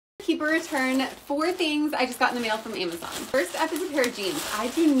Keep a return 4 things I just got in the mail from Amazon. First up is a pair of jeans. I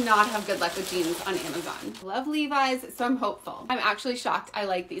do not have good luck with jeans on Amazon. Love Levi's, so I'm hopeful. I'm actually shocked I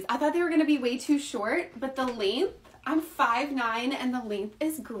like these. I thought they were gonna be way too short, but the length, I'm 5'9" and the length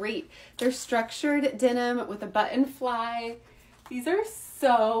is great. They're structured denim with a button fly. These are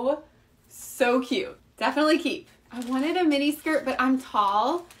so cute. Definitely keep. I wanted a mini skirt, but I'm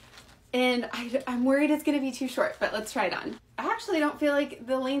tall and I'm worried it's gonna be too short, but let's try it on. I actually don't feel like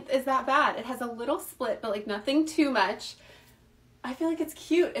the length is that bad. It has a little split, but like nothing too much. I feel like it's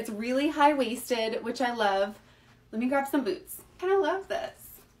cute. It's really high-waisted, which I love. Let me grab some boots. I kind of love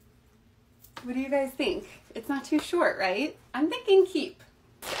this. What do you guys think? It's not too short, right? I'm thinking keep.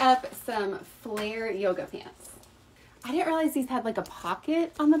 Up some flare yoga pants. I didn't realize these had like a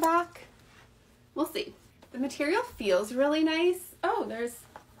pocket on the back. We'll see. The material feels really nice. Oh,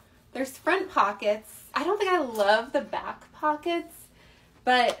 there's front pockets. I don't think I love the back pockets,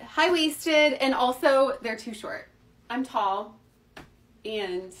 but high-waisted, and also they're too short. I'm tall,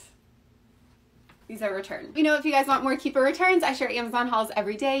 and these are returned. You know, if you guys want more keeper returns, I share Amazon hauls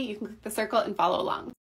every day. You can click the circle and follow along.